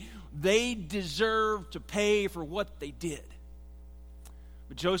they deserve to pay for what they did.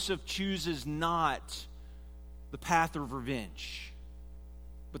 But Joseph chooses not the path of revenge,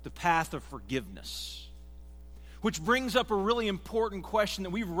 but the path of forgiveness. Which brings up a really important question that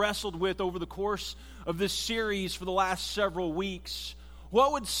we've wrestled with over the course of this series for the last several weeks.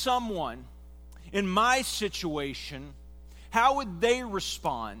 What would someone in my situation, how would they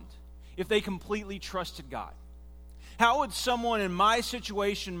respond if they completely trusted God? How would someone in my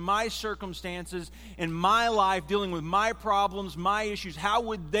situation, my circumstances, in my life, dealing with my problems, my issues, how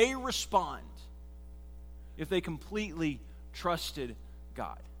would they respond if they completely trusted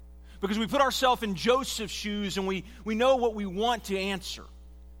God? Because we put ourselves in Joseph's shoes and we know what we want to answer.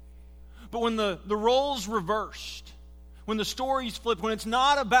 But when the roles reversed, when the stories flipped, when it's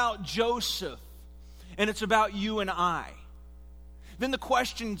not about Joseph and it's about you and I, then the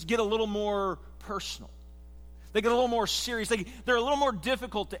questions get a little more personal. They get a little more serious. They're a little more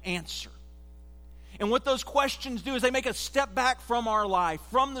difficult to answer. And what those questions do is they make us step back from our life,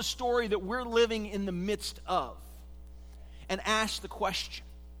 from the story that we're living in the midst of, and ask the question.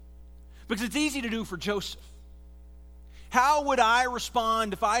 Because it's easy to do for Joseph. How would I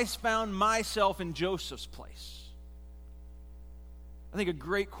respond if I found myself in Joseph's place? I think a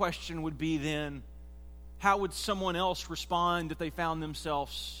great question would be then, how would someone else respond if they found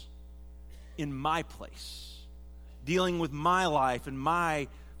themselves in my place, dealing with my life and my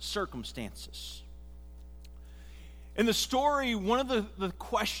circumstances? In the story, one of the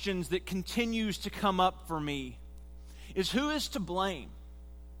questions that continues to come up for me is, who is to blame?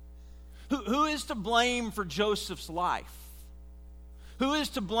 Who is to blame for Joseph's life? Who is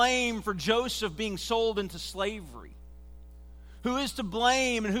to blame for Joseph being sold into slavery? Who is to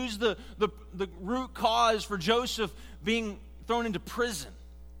blame and who's the root cause for Joseph being thrown into prison?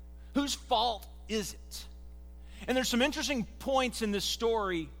 Whose fault is it? And there's some interesting points in this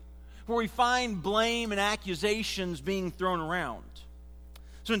story where we find blame and accusations being thrown around.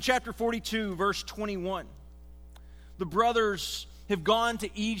 So in chapter 42, verse 21, the brothers have gone to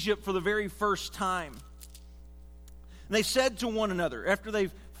Egypt for the very first time. And they said to one another, after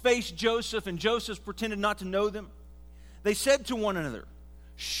they've faced Joseph and Joseph pretended not to know them, they said to one another,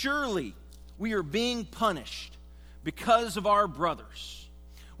 "Surely we are being punished because of our brothers.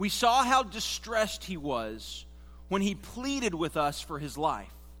 We saw how distressed he was when he pleaded with us for his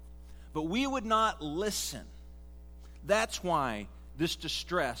life, but we would not listen. That's why this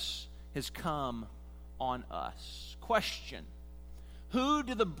distress has come on us." Question: who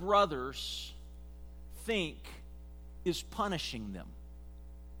do the brothers think is punishing them?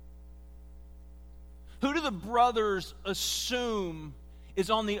 Who do the brothers assume is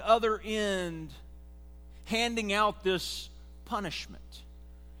on the other end handing out this punishment?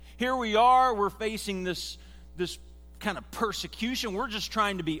 Here we are, we're facing this kind of persecution. We're just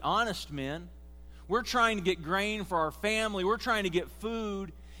trying to be honest men. We're trying to get grain for our family. We're trying to get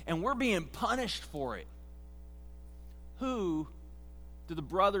food, and we're being punished for it. Who do the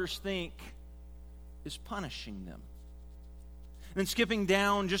brothers think is punishing them? And then skipping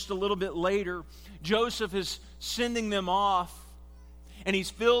down just a little bit later, Joseph is sending them off, and he's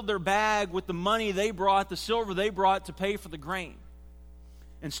filled their bag with the money they brought, the silver they brought to pay for the grain.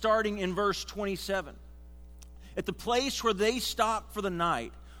 And starting in verse 27, at the place where they stopped for the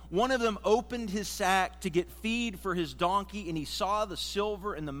night, one of them opened his sack to get feed for his donkey, and he saw the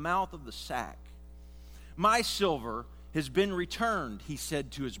silver in the mouth of the sack. "My silver has been returned," he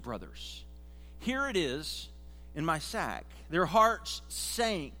said to his brothers. "Here it is in my sack." Their hearts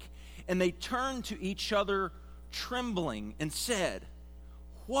sank, and they turned to each other trembling and said,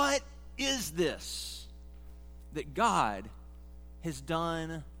 "What is this that God has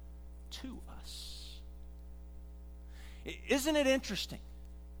done to us?" Isn't it interesting?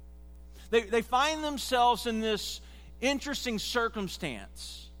 They find themselves in this interesting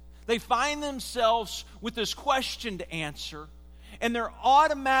circumstance. They find themselves with this question to answer, and their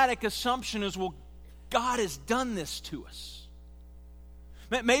automatic assumption is, well, God has done this to us.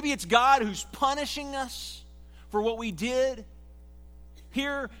 Maybe it's God who's punishing us for what we did.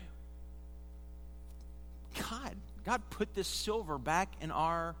 Here, God put this silver back in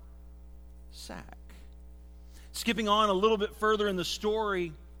our sack. Skipping on a little bit further in the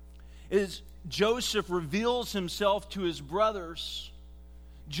story, as Joseph reveals himself to his brothers,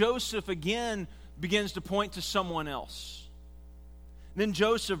 Joseph again begins to point to someone else. Then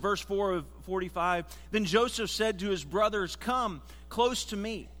Joseph, verse 4 of 45, then Joseph said to his brothers, "Come close to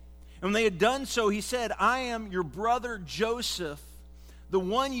me." And when they had done so, he said, "I am your brother Joseph, the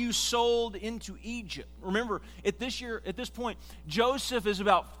one you sold into Egypt." Remember, at this point, Joseph is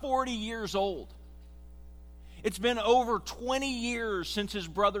about 40 years old. It's been over 20 years since his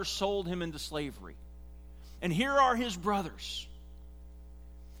brothers sold him into slavery. And here are his brothers.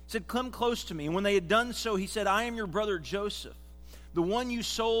 He said, "Come close to me." And when they had done so, he said, "I am your brother Joseph, the one you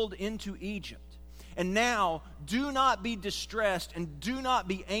sold into Egypt. And now do not be distressed and do not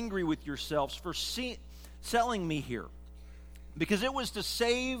be angry with yourselves for selling me here, because it was to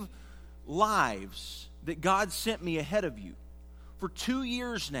save lives that God sent me ahead of you. For 2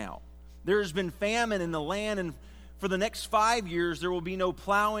 years now, there has been famine in the land, and for the next 5 years there will be no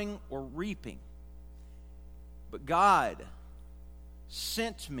plowing or reaping. But God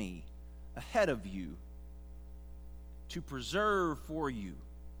sent me ahead of you to preserve for you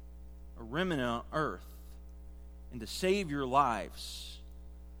a remnant on earth and to save your lives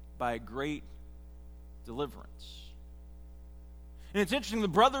by a great deliverance." And it's interesting, the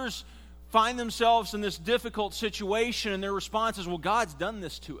brothers find themselves in this difficult situation, and their response is, well, God's done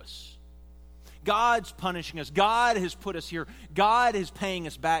this to us. God's punishing us. God has put us here. God is paying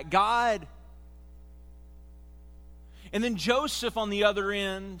us back. God. And then Joseph on the other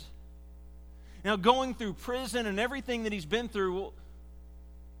end, now going through prison and everything that he's been through, well,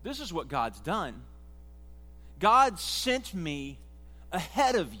 this is what God's done. God sent me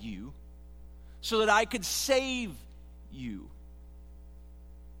ahead of you so that I could save you.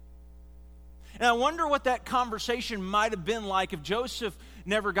 And I wonder what that conversation might have been like if Joseph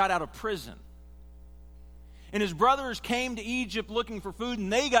never got out of prison. And his brothers came to Egypt looking for food,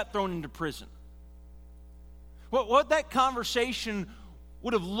 and they got thrown into prison. What that conversation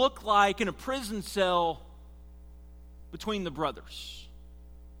would have looked like in a prison cell between the brothers.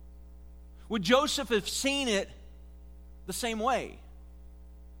 Would Joseph have seen it the same way?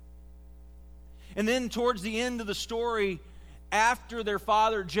 And then towards the end of the story, after their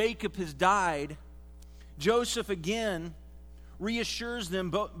father Jacob has died, Joseph again reassures them,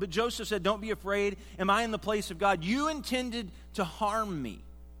 but Joseph said, "Don't be afraid. Am I in the place of God? You intended to harm me,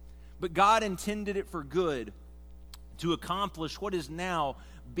 but God intended it for good, to accomplish what is now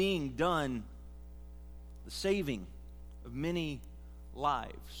being done, the saving of many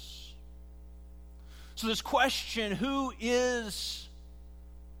lives." So this question, who is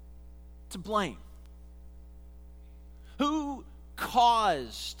to blame? Who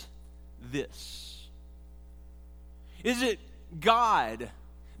caused this? Is it God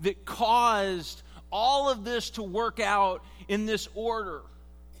that caused all of this to work out in this order?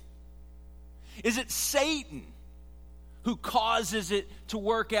 Is it Satan who causes it to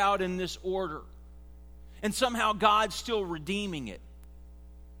work out in this order? And somehow God's still redeeming it?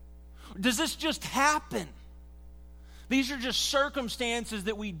 Does this just happen? These are just circumstances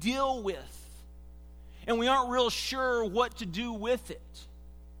that we deal with, and we aren't real sure what to do with it.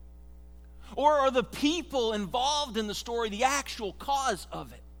 Or are the people involved in the story the actual cause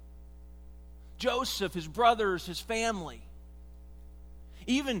of it? Joseph, his brothers, his family.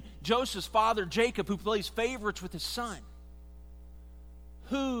 Even Joseph's father, Jacob, who plays favorites with his son.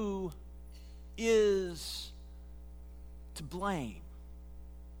 Who is to blame?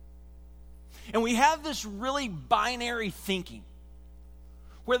 And we have this really binary thinking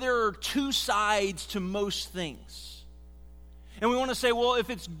where there are two sides to most things. And we want to say, well, if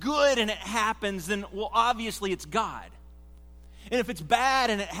it's good and it happens, then, well, obviously it's God. And if it's bad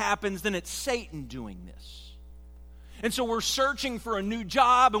and it happens, then it's Satan doing this. And so we're searching for a new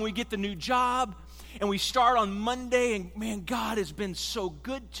job, and we get the new job, and we start on Monday, and man, God has been so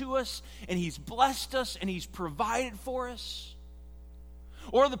good to us, and He's blessed us, and He's provided for us.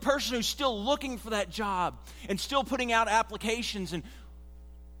 Or the person who's still looking for that job and still putting out applications, and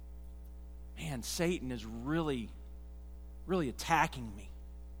man, Satan is really attacking me,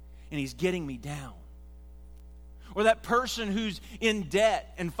 and he's getting me down. Or that person who's in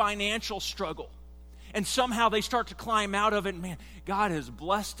debt and financial struggle, and somehow they start to climb out of it, and man, God has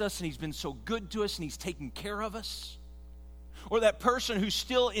blessed us, and He's been so good to us, and He's taken care of us. Or that person who's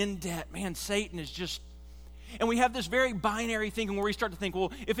still in debt, man, Satan is just... And we have this very binary thinking where we start to think,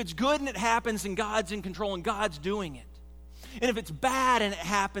 well, if it's good and it happens, then God's in control and God's doing it. And if it's bad and it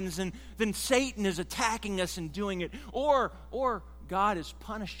happens, then Satan is attacking us and doing it. Or God is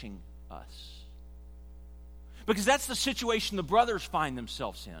punishing us. Because that's the situation the brothers find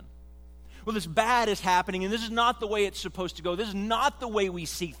themselves in. Well, this bad is happening, and this is not the way it's supposed to go. This is not the way we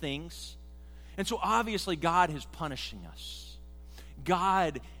see things. And so obviously God is punishing us.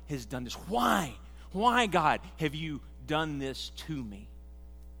 God has done this. Why? Why, God, have you done this to me?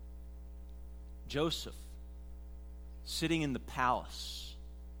 Joseph, sitting in the palace,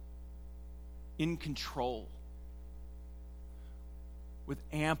 in control, with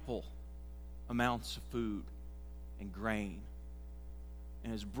ample amounts of food and grain,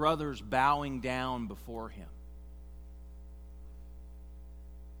 and his brothers bowing down before him.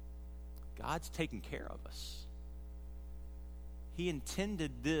 God's taking care of us. He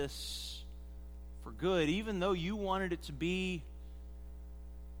intended this for good, even though you wanted it to be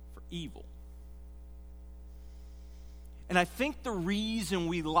for evil. And I think the reason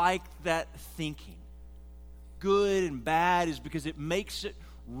we like that thinking, good and bad, is because it makes it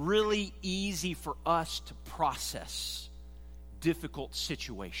really easy for us to process difficult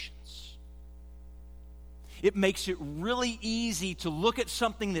situations. It makes it really easy to look at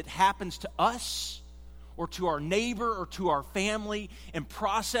something that happens to us or to our neighbor or to our family and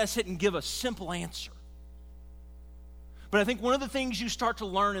process it and give a simple answer. But I think one of the things you start to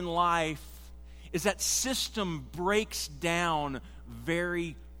learn in life is that system breaks down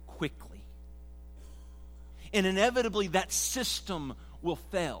very quickly. And inevitably that system will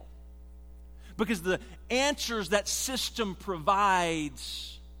fail. Because the answers that system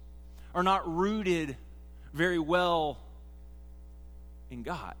provides are not rooted very well in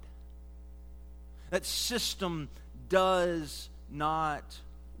God. That system does not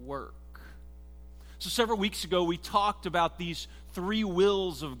work. So several weeks ago we talked about these three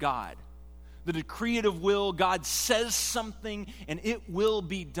wills of God. The decretive will, God says something and it will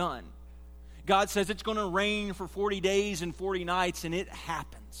be done. God says it's going to rain for 40 days and 40 nights, and it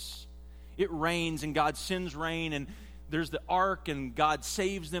happens. It rains, and God sends rain, and there's the ark, and God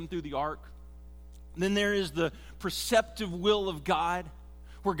saves them through the ark. Then there is the preceptive will of God,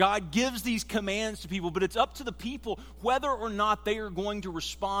 where God gives these commands to people, but it's up to the people whether or not they are going to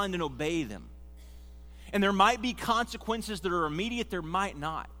respond and obey them. And there might be consequences that are immediate, there might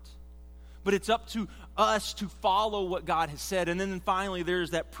not. But it's up to us to follow what God has said. And then finally,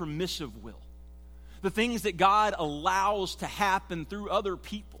 there's that permissive will. The things that God allows to happen through other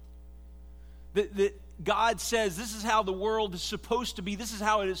people. That God says, this is how the world is supposed to be. This is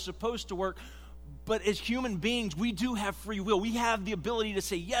how it is supposed to work. But as human beings, we do have free will. We have the ability to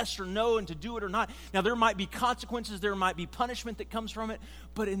say yes or no and to do it or not. Now, there might be consequences. There might be punishment that comes from it.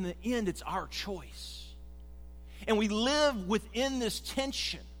 But in the end, it's our choice. And we live within this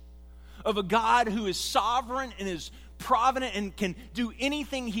tension of a God who is sovereign and is provident and can do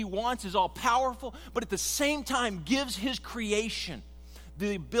anything he wants, is all powerful, but at the same time gives his creation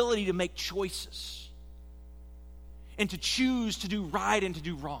the ability to make choices and to choose to do right and to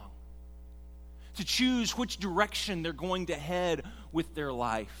do wrong, to choose which direction they're going to head with their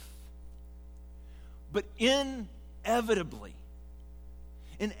life. But inevitably,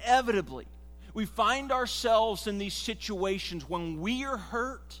 we find ourselves in these situations when we are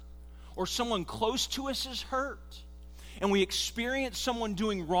hurt or someone close to us is hurt, and we experience someone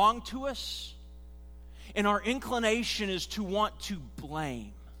doing wrong to us, and our inclination is to want to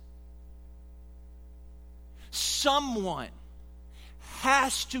blame. Someone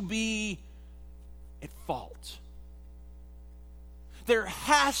has to be at fault. There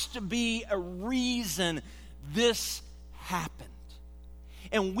has to be a reason this happened.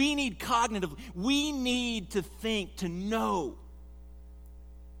 And we need cognitively, we need to think, to know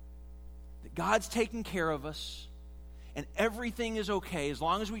that God's taking care of us and everything is okay as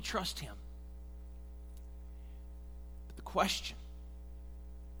long as we trust him. But the question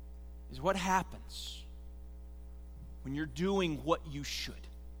is, what happens when you're doing what you should?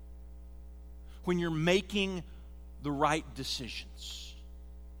 When you're making the right decisions?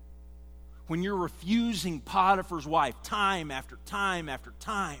 When you're refusing Potiphar's wife time after time after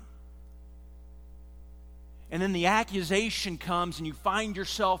time? And then the accusation comes and you find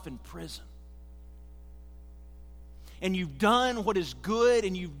yourself in prison. And you've done what is good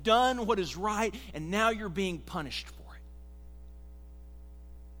and you've done what is right, and now you're being punished for it.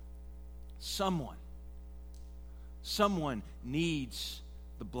 Someone needs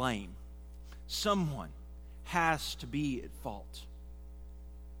the blame. Someone has to be at fault.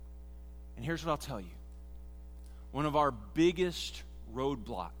 And here's what I'll tell you. One of our biggest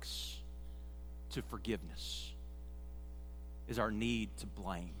roadblocks to forgiveness is our need to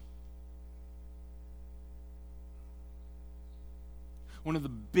blame. One of the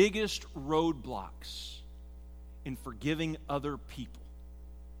biggest roadblocks in forgiving other people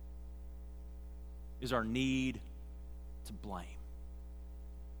is our need to blame.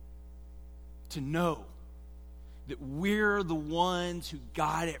 To know that we're the ones who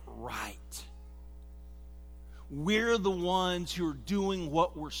got it right. We're the ones who are doing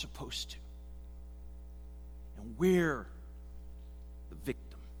what we're supposed to. And we're the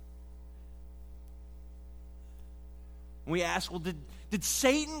victim. And we ask, well, did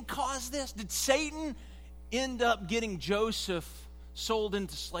Satan cause this? Did Satan end up getting Joseph sold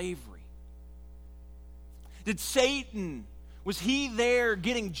into slavery? Did Satan, was he there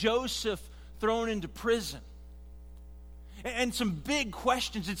getting Joseph thrown into prison? And some big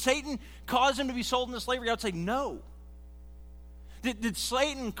questions. Did Satan cause him to be sold into slavery? I would say no. Did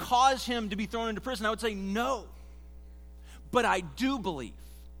Satan cause him to be thrown into prison? I would say no. But I do believe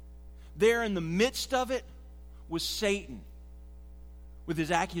there in the midst of it was Satan with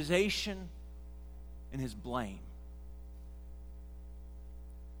his accusation and his blame.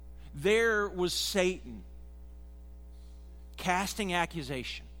 There was Satan casting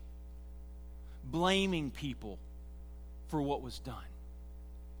accusation, blaming people for what was done.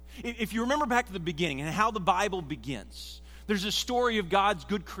 If you remember back to the beginning and how the Bible begins, there's a story of God's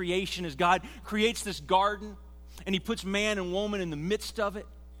good creation as God creates this garden and he puts man and woman in the midst of it,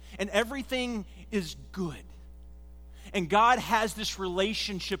 and everything is good. And God has this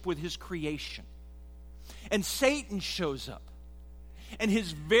relationship with his creation. And Satan shows up, and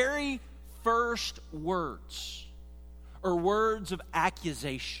his very first words are words of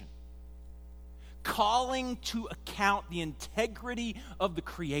accusation, calling to account the integrity of the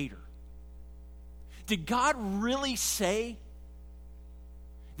Creator. Did God really say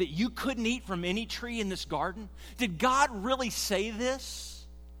that you couldn't eat from any tree in this garden? Did God really say this?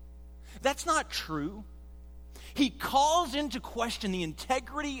 That's not true. He calls into question the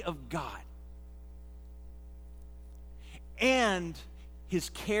integrity of God and his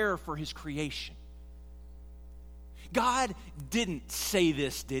care for his creation. God didn't say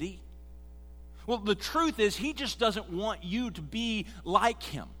this, did he? Well, the truth is, he just doesn't want you to be like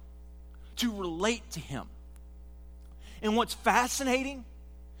him, to relate to him. And what's fascinating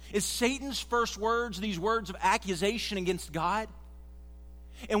is Satan's first words, these words of accusation against God.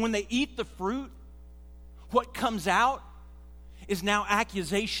 And when they eat the fruit, what comes out is now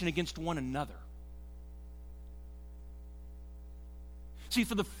accusation against one another. See,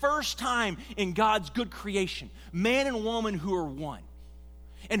 for the first time in God's good creation, man and woman who are one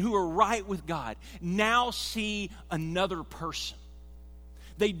and who are right with God now see another person.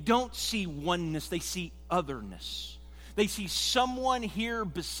 They don't see oneness, they see otherness. They see someone here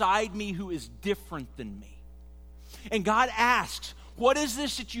beside me who is different than me. And God asks, what is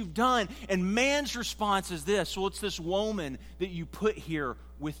this that you've done? And man's response is this: well, it's this woman that you put here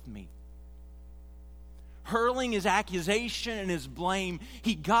with me. Hurling his accusation and his blame,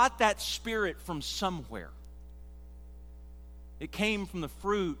 he got that spirit from somewhere. It came from the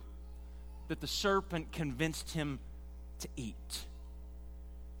fruit that the serpent convinced him to eat.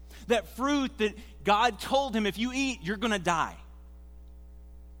 That fruit that God told him, if you eat, you're going to die.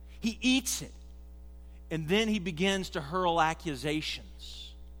 He eats it. And then he begins to hurl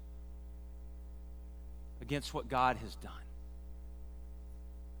accusations against what God has done,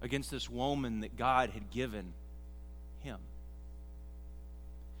 against this woman that God had given him.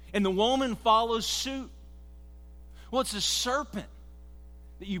 And the woman follows suit. Well, it's a serpent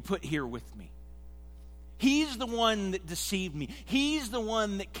that you put here with me. He's the one that deceived me. He's the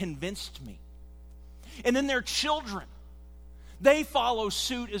one that convinced me. And then their children, they follow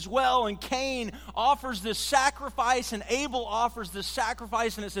suit as well. And Cain offers this sacrifice, and Abel offers this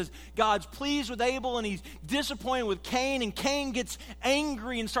sacrifice. And it says God's pleased with Abel, and he's disappointed with Cain. And Cain gets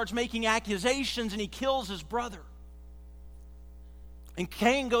angry and starts making accusations, and he kills his brother. And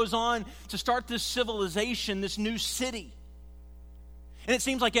Cain goes on to start this civilization, this new city. And it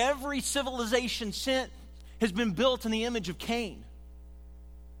seems like every civilization since has been built in the image of Cain.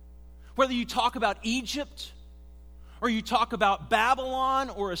 Whether you talk about Egypt, or you talk about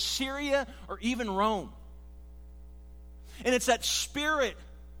Babylon, or Assyria, or even Rome. And it's that spirit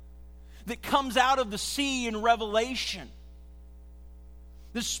that comes out of the sea in Revelation.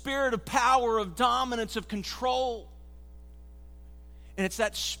 The spirit of power, of dominance, of control. And it's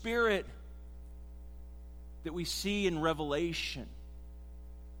that spirit that we see in Revelation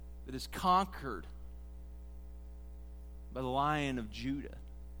that is conquered by the Lion of Judah.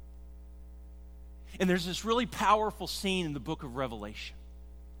 And there's this really powerful scene in the book of Revelation.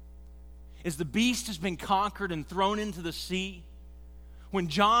 As the beast has been conquered and thrown into the sea, when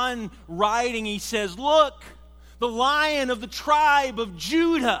John writing, he says, look, the Lion of the tribe of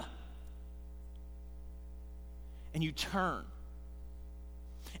Judah. And you turn.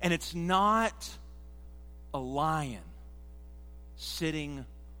 And it's not a lion sitting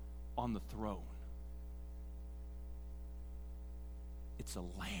on the throne. It's a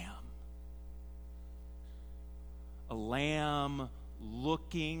lamb. A lamb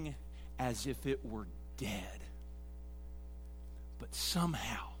looking as if it were dead. But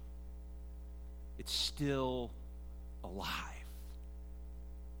somehow, it's still alive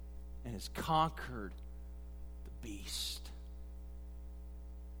and has conquered the beast.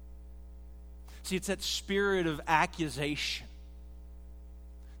 See, it's that spirit of accusation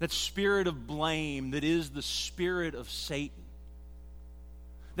that spirit of blame that is the spirit of Satan,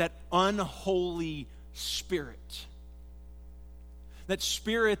 that unholy spirit, that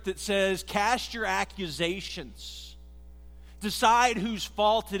spirit that says, cast your accusations, decide whose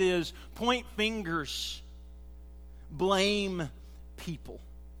fault it is, point fingers, blame people.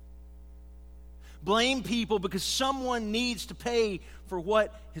 Blame people because someone needs to pay for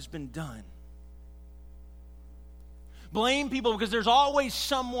what has been done. Blame people because there's always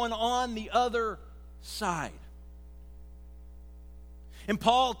someone on the other side. And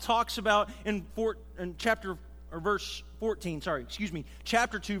Paul talks about in chapter 2, verse 14.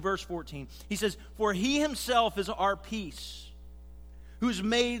 He says, "For he himself is our peace, who's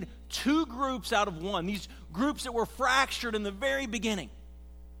made two groups out of one." These groups that were fractured in the very beginning,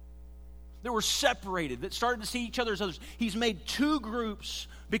 that were separated, that started to see each other as others. He's made two groups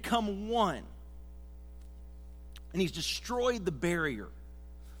become one. And he's destroyed the barrier,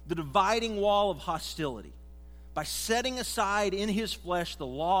 the dividing wall of hostility, by setting aside in his flesh the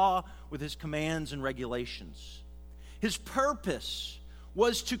law with his commands and regulations. His purpose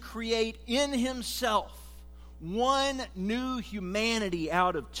was to create in himself one new humanity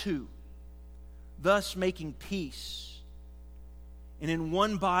out of two, thus making peace, and in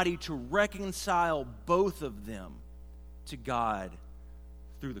one body to reconcile both of them to God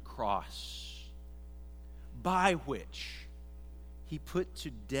through the cross, by which he put to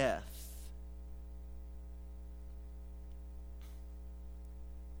death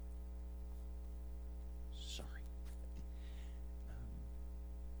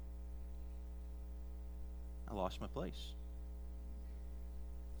I lost my place.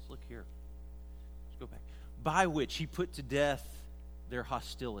 Let's look here. Let's go back. By which he put to death their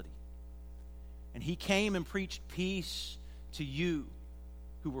hostility. And he came and preached peace to you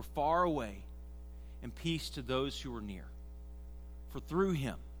who were far away, and peace to those who were near. For through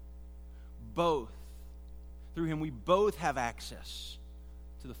him we both have access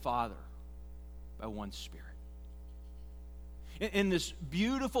to the Father by one Spirit. In this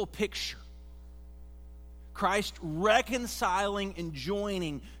beautiful picture, Christ reconciling and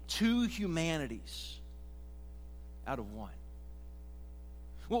joining two humanities out of one.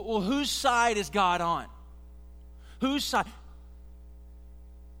 Well, whose side is God on? Whose side?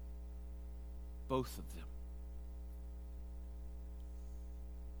 Both of them.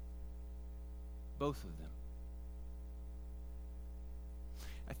 Both of them.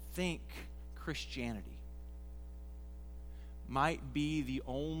 I think Christianity might be the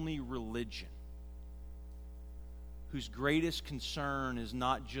only religion whose greatest concern is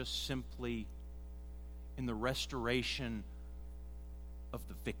not just simply in the restoration of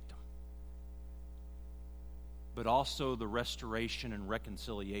the victim, but also the restoration and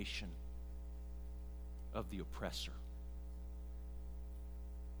reconciliation of the oppressor.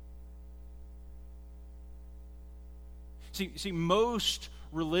 See, most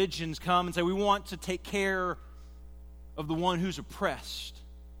religions come and say, we want to take care of the one who's oppressed.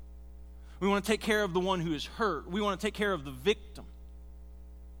 We want to take care of the one who is hurt. We want to take care of the victim.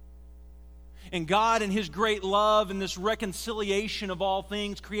 And God, in his great love and this reconciliation of all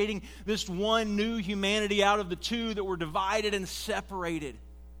things, creating this one new humanity out of the two that were divided and separated,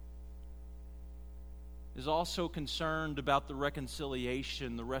 is also concerned about the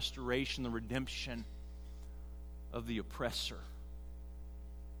reconciliation, the restoration, the redemption of the oppressor.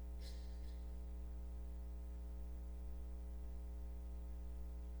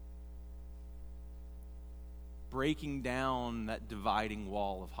 Breaking down that dividing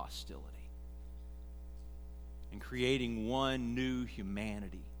wall of hostility and creating one new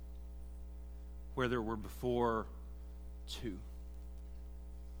humanity where there were before two.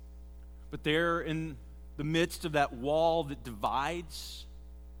 But there in the midst of that wall that divides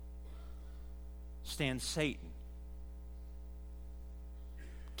stands Satan,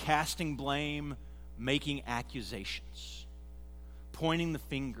 casting blame, making accusations, pointing the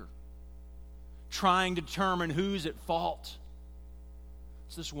finger, trying to determine who's at fault.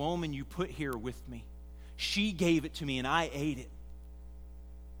 It's this woman you put here with me. She gave it to me and I ate it.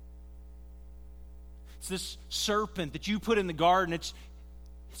 It's this serpent that you put in the garden. It's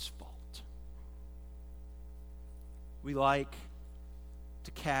his fault. We like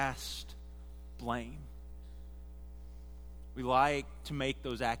to cast blame. We like to make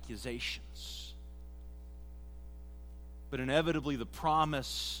those accusations. But inevitably, the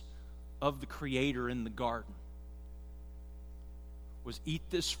promise of the Creator in the garden was eat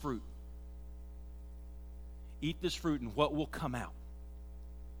this fruit. Eat this fruit, and what will come out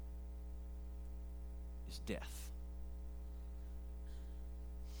is death.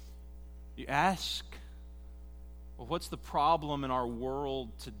 You ask, Well, what's the problem in our world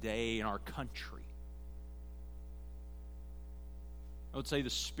today, in our country? I would say the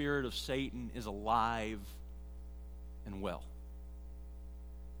spirit of Satan is alive and well.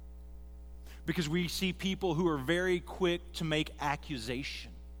 Because we see people who are very quick to make accusation,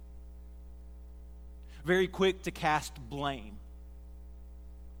 very quick to cast blame.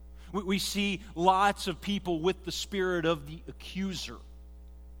 We see lots of people with the spirit of the accuser,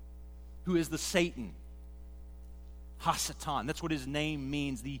 who is the Satan. Hasatan, that's what his name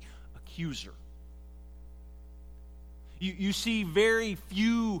means, the accuser. You see very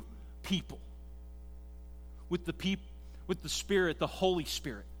few people with the Spirit, the Holy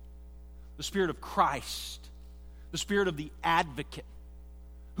Spirit, the Spirit of Christ, the Spirit of the advocate,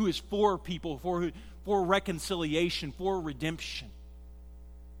 who is for people, for reconciliation, for redemption,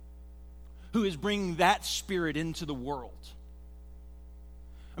 who is bringing that Spirit into the world.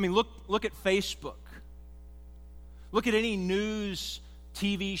 I mean, look at Facebook. Look at any news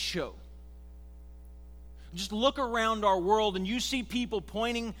TV show. Just look around our world and you see people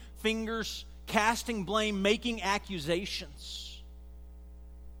pointing fingers, casting blame, making accusations.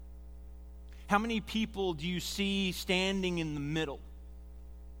 How many people do you see standing in the middle,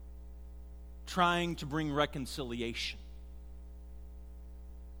 trying to bring reconciliation,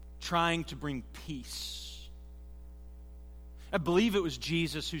 trying to bring peace? I believe it was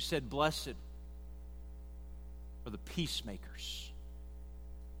Jesus who said, "Blessed are the peacemakers."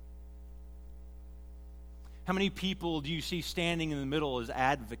 How many people do you see standing in the middle as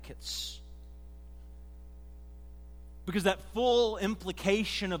advocates? Because that full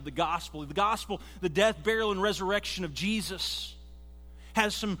implication of the gospel, the death, burial, and resurrection of Jesus,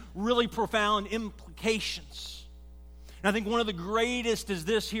 has some really profound implications. And I think one of the greatest is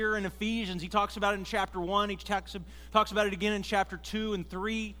this here in Ephesians. He talks about it in chapter 1. He talks about it again in chapter 2 and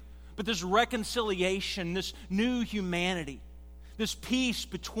 3. But this reconciliation, this new humanity, this peace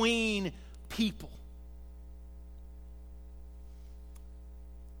between people.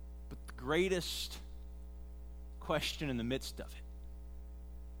 But the greatest question in the midst of it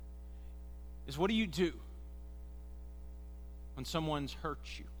is, what do you do when someone's hurt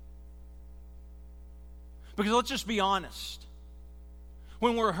you? Because let's just be honest.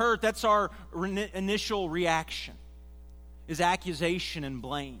 When we're hurt, that's our initial reaction, is accusation and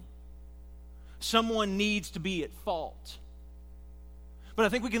blame. Someone needs to be at fault. But I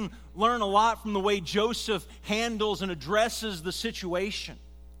think we can learn a lot from the way Joseph handles and addresses the situation.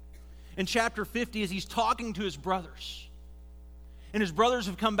 In chapter 50, as he's talking to his brothers, and his brothers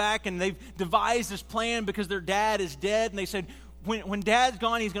have come back and they've devised this plan because their dad is dead, and they said, when dad's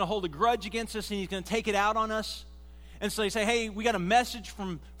gone, he's going to hold a grudge against us and he's going to take it out on us. And so they say, hey, we got a message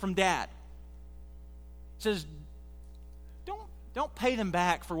from dad. It says, don't pay them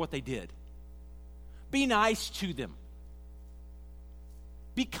back for what they did. Be nice to them.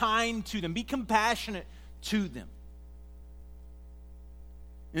 Be kind to them. Be compassionate to them.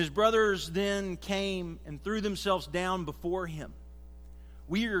 And his brothers then came and threw themselves down before him.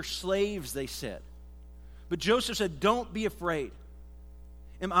 We are slaves, they said. But Joseph said, don't be afraid.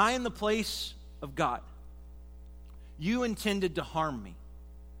 Am I in the place of God? You intended to harm me,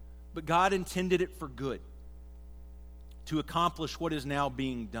 but God intended it for good, to accomplish what is now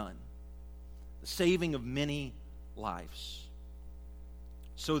being done, the saving of many lives.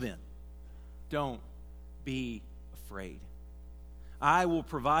 So then, don't be afraid. I will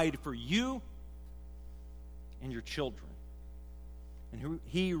provide for you and your children. And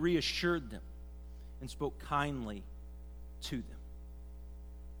he reassured them and spoke kindly to them.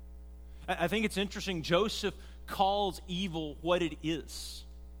 I think it's interesting, Joseph calls evil what it is.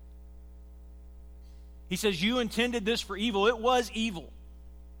 He says, you intended this for evil. It was evil.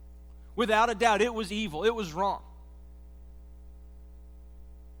 Without a doubt, it was evil. It was wrong.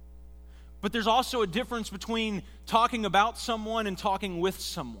 But there's also a difference between talking about someone and talking with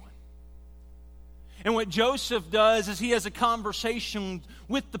someone. And what Joseph does is he has a conversation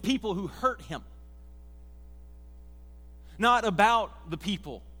with the people who hurt him, not about the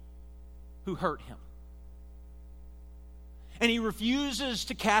people who hurt him. And he refuses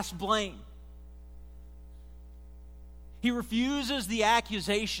to cast blame. He refuses the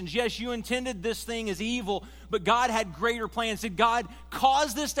accusations. Yes, you intended this thing as evil, but God had greater plans. Did God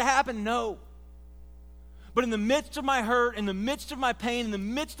cause this to happen? No. But in the midst of my hurt, in the midst of my pain, in the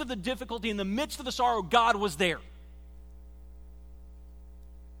midst of the difficulty, in the midst of the sorrow, God was there.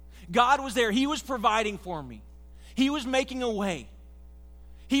 God was there. He was providing for me. He was making a way.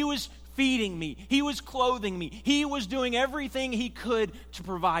 He was feeding me. He was clothing me. He was doing everything he could to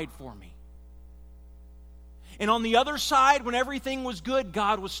provide for me. And on the other side, when everything was good,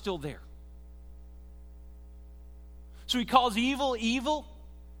 God was still there. So he calls evil, evil,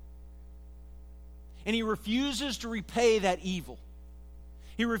 and he refuses to repay that evil.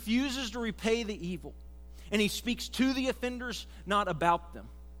 He refuses to repay the evil. And he speaks to the offenders, not about them.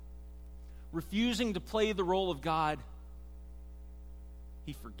 Refusing to play the role of God,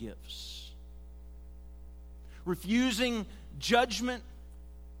 he forgives. Refusing judgment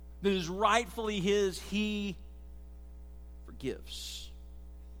that is rightfully his, he forgives.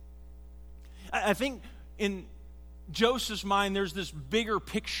 I think in Joseph's mind, there's this bigger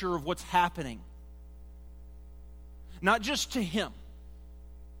picture of what's happening. Not just to him,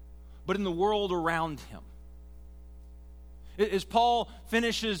 but in the world around him. As Paul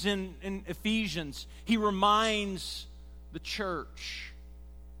finishes in Ephesians, he reminds the church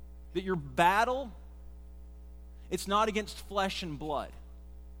that your battle, it's not against flesh and blood,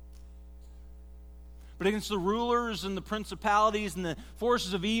 but against the rulers and the principalities and the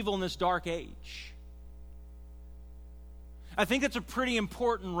forces of evil in this dark age. I think that's a pretty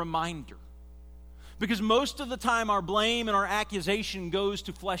important reminder, because most of the time our blame and our accusation goes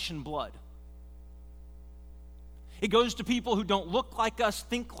to flesh and blood. It goes to people who don't look like us,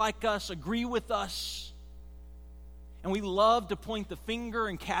 think like us, agree with us. And we love to point the finger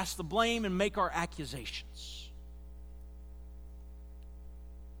and cast the blame and make our accusations.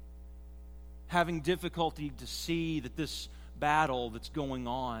 Having difficulty to see that this battle that's going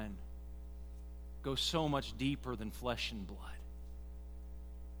on goes so much deeper than flesh and blood.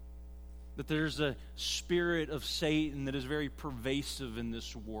 That there's a spirit of Satan that is very pervasive in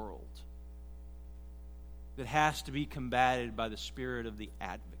this world, that has to be combated by the spirit of the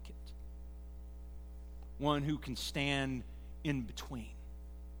advocate, one who can stand in between.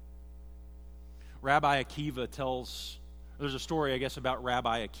 Rabbi Akiva there's a story, I guess, about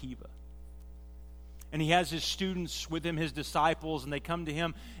Rabbi Akiva. And he has his students with him, his disciples, and they come to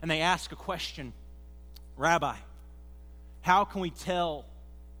him and they ask a question. Rabbi, how can we tell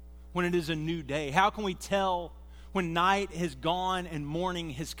when it is a new day? How can we tell when night has gone and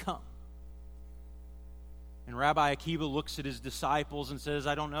morning has come? And Rabbi Akiva looks at his disciples and says,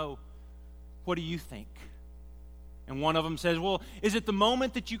 I don't know. What do you think? And one of them says, well, is it the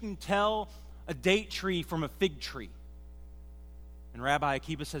moment that you can tell a date tree from a fig tree? And Rabbi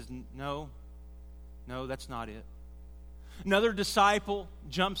Akiva says, no, that's not it. Another disciple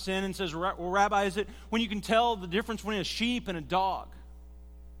jumps in and says, well, Rabbi, is it when you can tell the difference between a sheep and a dog?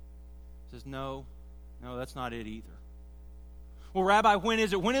 He says, no, that's not it either. Well, Rabbi, when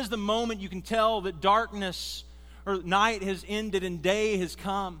is it? When is the moment you can tell that darkness or night has ended and day has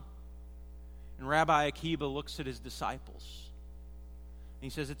come? And Rabbi Akiva looks at his disciples and he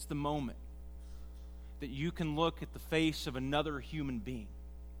says, it's the moment that you can look at the face of another human being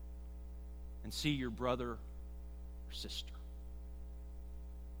and see your brother or sister.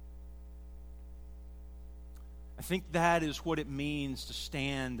 I think that is what it means to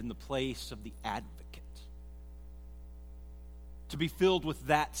stand in the place of the advocate. To be filled with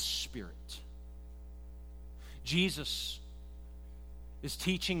that spirit. Jesus is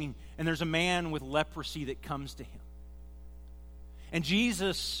teaching, and there's a man with leprosy that comes to him. And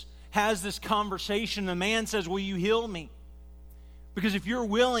Jesus has this conversation. The man says, will you heal me? Because if you're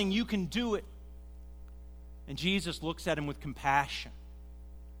willing, you can do it. And Jesus looks at him with compassion.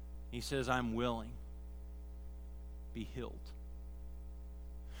 He says, I'm willing. Be healed.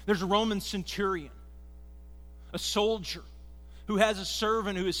 There's a Roman centurion, a soldier, who has a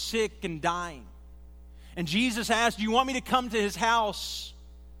servant who is sick and dying. And Jesus asked, do you want me to come to his house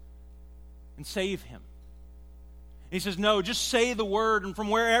and save him? And he says, no, just say the word, and from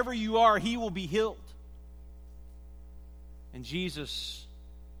wherever you are, he will be healed. And Jesus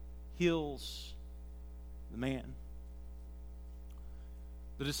heals the man.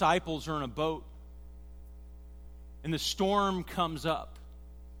 The disciples are in a boat, and the storm comes up.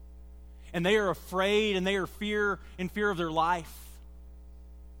 And they are afraid, and they are in fear of their life.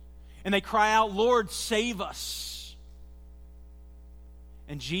 And they cry out, Lord, save us.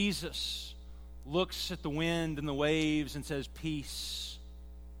 And Jesus looks at the wind and the waves and says, peace,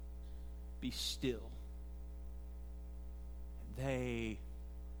 be still. And they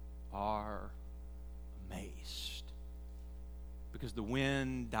are amazed, because the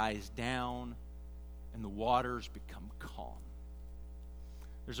wind dies down and the waters become calm.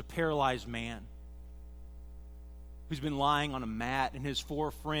 There's a paralyzed man who's been lying on a mat, and his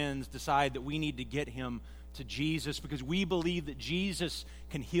 4 friends decide that we need to get him to Jesus because we believe that Jesus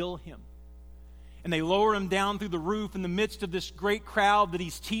can heal him. And they lower him down through the roof in the midst of this great crowd that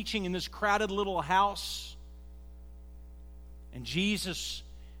he's teaching in this crowded little house. And Jesus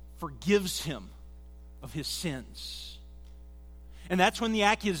forgives him of his sins. And that's when the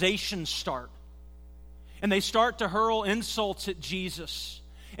accusations start. And they start to hurl insults at Jesus.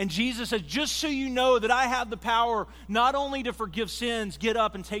 And Jesus says, just so you know that I have the power not only to forgive sins, get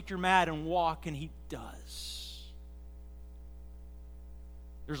up and take your mat and walk. And he does.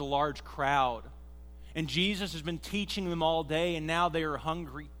 There's a large crowd. And Jesus has been teaching them all day, and now they are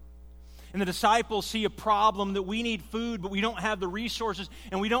hungry. And the disciples see a problem that we need food, but we don't have the resources,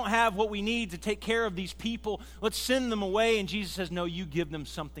 and we don't have what we need to take care of these people. Let's send them away. And Jesus says, no, you give them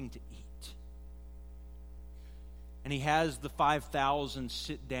something to eat. And he has the 5,000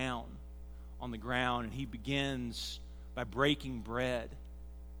 sit down on the ground, and he begins by breaking bread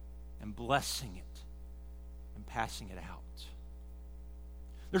and blessing it and passing it out.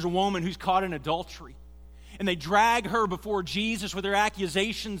 There's a woman who's caught in adultery, and they drag her before Jesus with their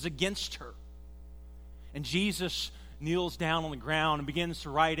accusations against her. And Jesus kneels down on the ground and begins to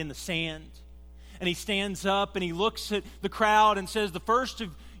write in the sand. And he stands up and he looks at the crowd and says, the first of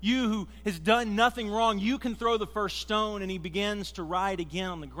you who has done nothing wrong, you can throw the first stone. And he begins to write again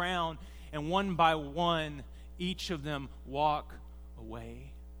on the ground. And one by one, each of them walk away.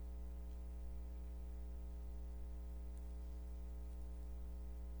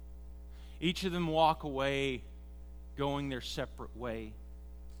 Each of them walk away, going their separate way.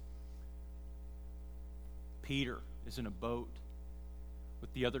 Peter is in a boat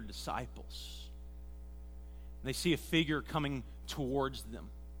with the other disciples. They see a figure coming towards them.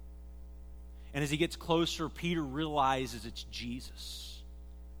 And as he gets closer, Peter realizes it's Jesus.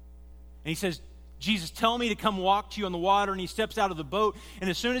 And he says, Jesus, tell me to come walk to you on the water. And he steps out of the boat. And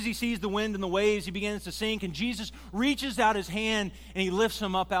as soon as he sees the wind and the waves, he begins to sink. And Jesus reaches out his hand and he lifts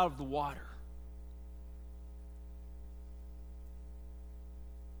him up out of the water.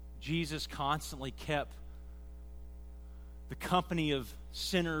 Jesus constantly kept the company of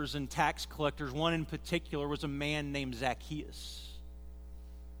sinners and tax collectors. One in particular was a man named Zacchaeus,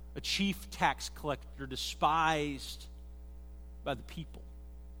 a chief tax collector, despised by the people.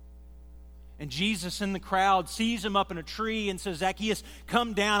 And Jesus in the crowd sees him up in a tree and says, Zacchaeus,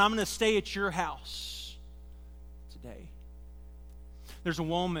 come down. I'm going to stay at your house today. There's a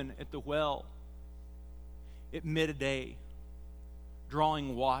woman at the well at midday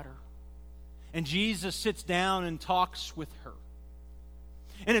drawing water. And Jesus sits down and talks with her.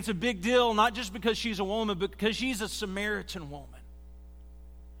 And it's a big deal, not just because she's a woman, but because she's a Samaritan woman.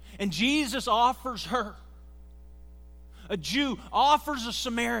 And Jesus offers her, a Jew offers a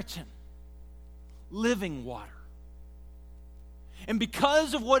Samaritan, living water. And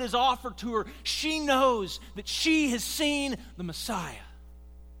because of what is offered to her, she knows that she has seen the Messiah.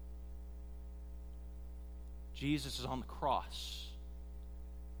 Jesus is on the cross.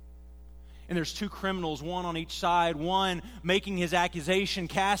 And there's two criminals, one on each side, one making his accusation,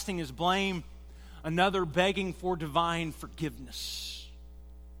 casting his blame, another begging for divine forgiveness.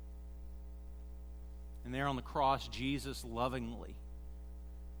 And there on the cross, Jesus lovingly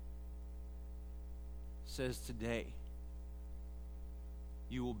says, today,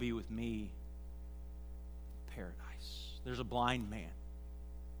 you will be with me in paradise. There's a blind man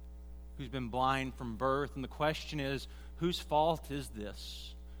who's been blind from birth, and the question is, whose fault is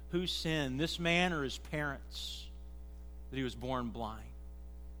this? Who sinned, this man or his parents, that he was born blind?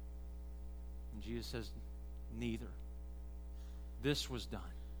 And Jesus says, neither. This was done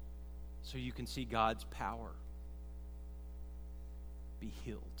so you can see God's power be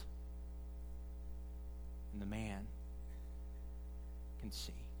healed. And the man can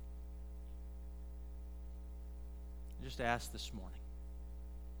see. I just ask this morning,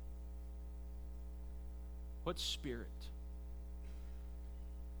 what spirit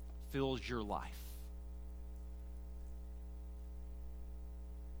fills your life?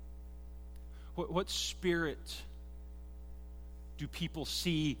 What spirit do people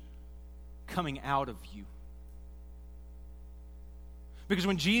see coming out of you? Because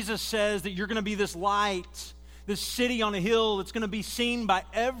when Jesus says that you're going to be this light, this city on a hill that's going to be seen by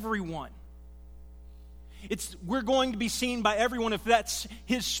everyone, we're going to be seen by everyone if that's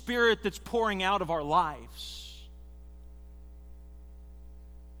His Spirit that's pouring out of our lives.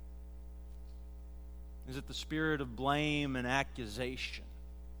 Is it the spirit of blame and accusation?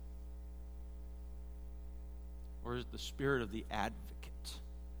 Or is it the spirit of the advocate?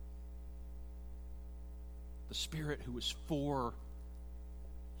 The spirit who is for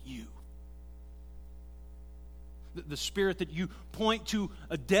you. The spirit that you point to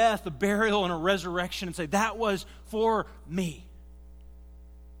a death, a burial, and a resurrection and say, that was for me.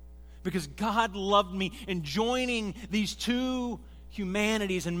 Because God loved me, and joining these two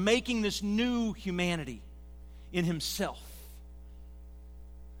humanities and making this new humanity in Himself.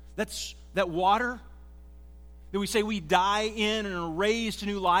 That's that water that we say we die in and are raised to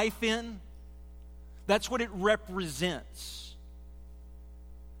new life in. That's what it represents.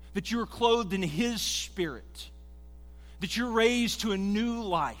 That you are clothed in His Spirit. That you're raised to a new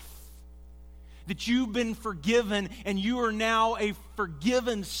life. That you've been forgiven and you are now a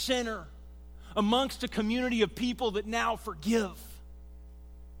forgiven sinner amongst a community of people that now forgive.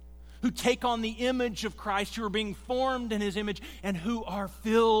 Who take on the image of Christ, who are being formed in His image, and who are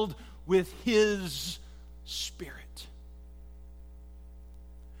filled with His Spirit.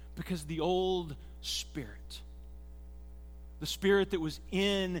 Because the old spirit, the spirit that was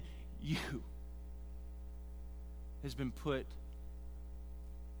in you, has been put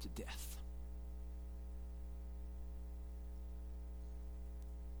to death.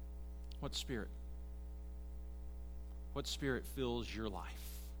 What spirit? What spirit fills your life?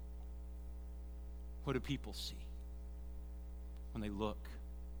 What do people see when they look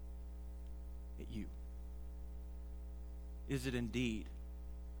at you? Is it indeed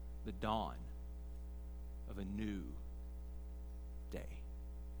the dawn of a new day?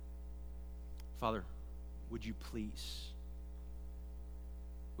 Father, would you please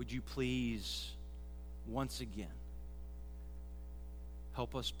once again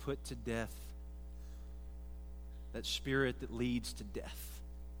help us put to death that spirit that leads to death.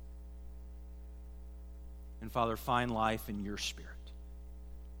 And Father, find life in your Spirit.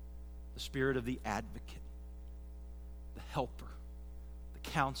 The Spirit of the advocate, the helper, the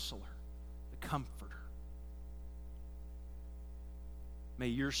counselor, the comforter. May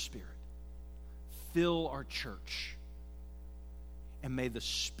your Spirit fill our church. And may the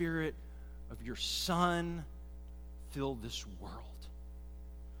Spirit of your Son fill this world.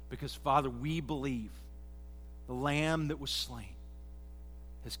 Because, Father, we believe the Lamb that was slain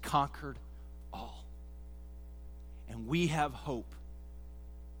has conquered all. And we have hope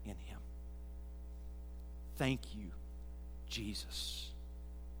in Him. Thank you, Jesus.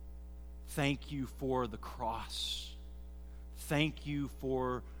 Thank you for the cross. Thank you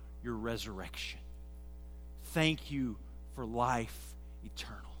for your resurrection. Thank you for life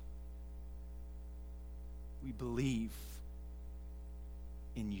eternal. We believe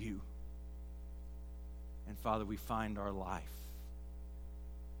in you. And Father, we find our life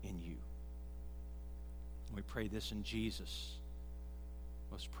in you. And we pray this in Jesus'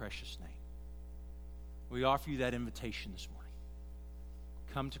 most precious name. We offer you that invitation this morning.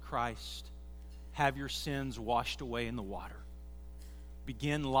 Come to Christ. Have your sins washed away in the water.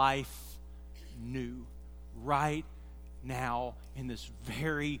 Begin life new right now in this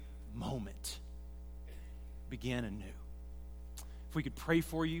very moment. Begin anew. If we could pray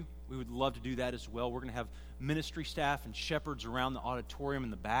for you, we would love to do that as well. We're going to have ministry staff and shepherds around the auditorium in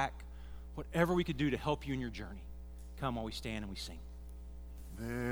the back. Whatever we could do to help you in your journey. Come while we stand and we sing.